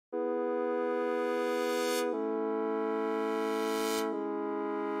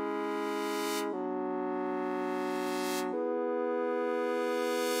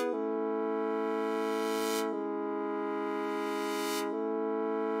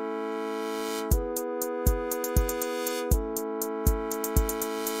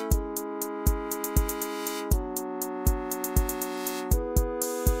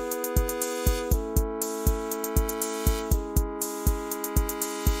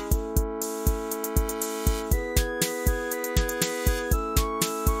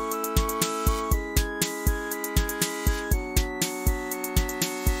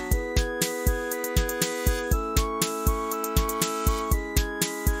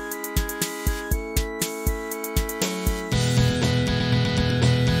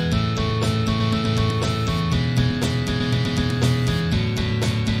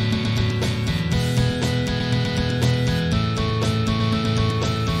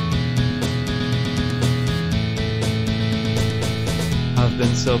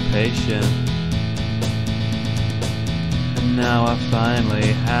been so patient, and now I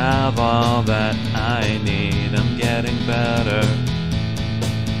finally have all that I need. I'm getting better,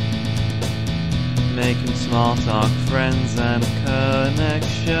 making small talk friends and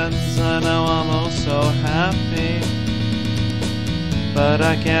connections. I know I'm oh so happy, but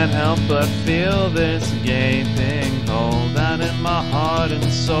I can't help but feel this gaping hole down in my heart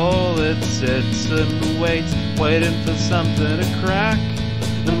and soul. It sits and waits, waiting for something to crack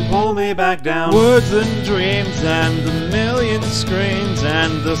and pull me back down. Words and dreams and a million screams,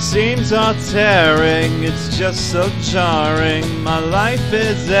 and the seams are tearing. It's just so jarring. My life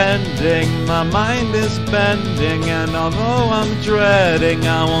is ending, my mind is bending, and although I'm dreading,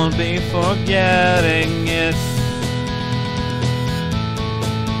 I won't be forgetting it.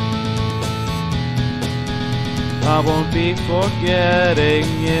 I won't be forgetting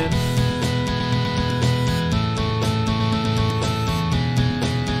it.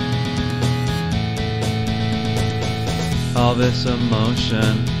 All this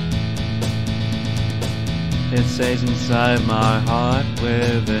emotion, it stays inside my heart,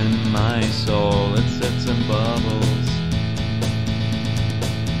 within my soul. It sits and bubbles,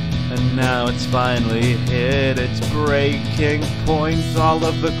 and now it's finally hit its breaking point. All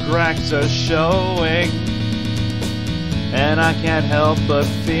of the cracks are showing, and I can't help but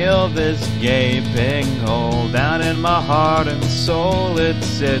feel this gaping hole down in my heart and soul. It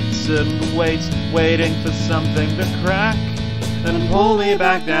sits and waits, waiting for something to crack and pull me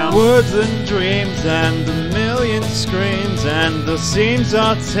back down. Words and dreams and a million screams, and the seams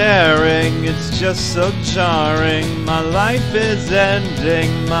are tearing. It's just so jarring. My life is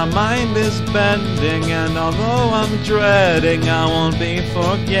ending, my mind is bending, and although I'm dreading, I won't be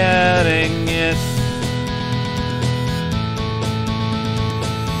forgetting it.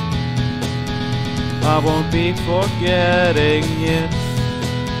 I won't be forgetting it.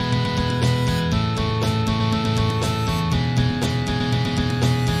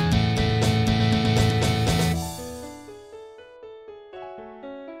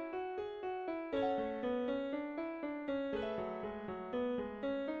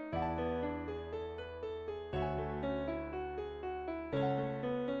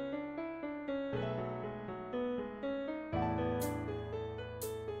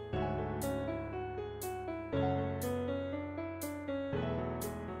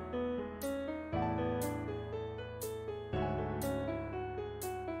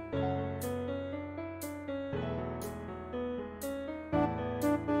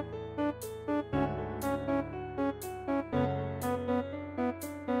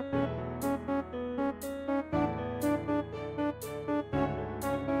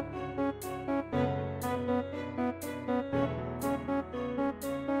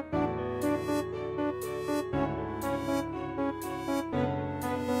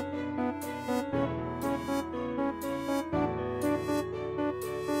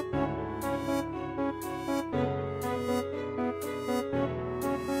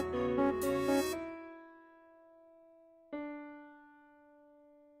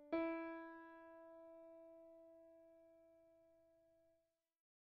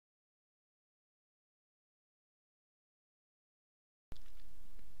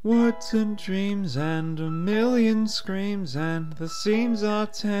 Words and dreams and a million screams, and the seams are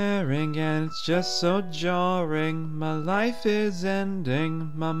tearing, and it's just so jarring. My life is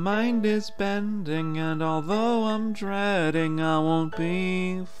ending, my mind is bending, and although I'm dreading, I won't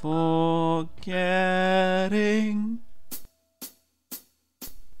be forgetting.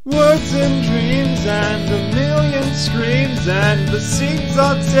 Words and dreams and a million screams, and the seams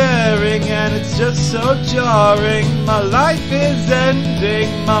are tearing, and it's just so jarring. My life is ending,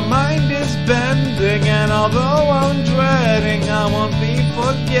 my mind is bending, and although I'm dreading, I won't be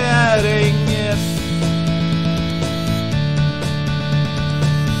forgetting it.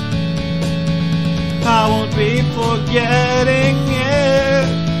 I won't be forgetting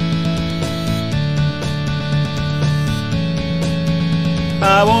it.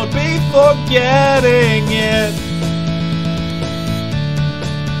 I won't be forgetting it.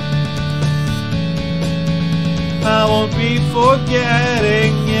 I won't be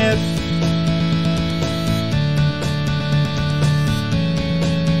forgetting it.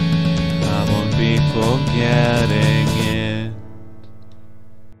 I won't be forgetting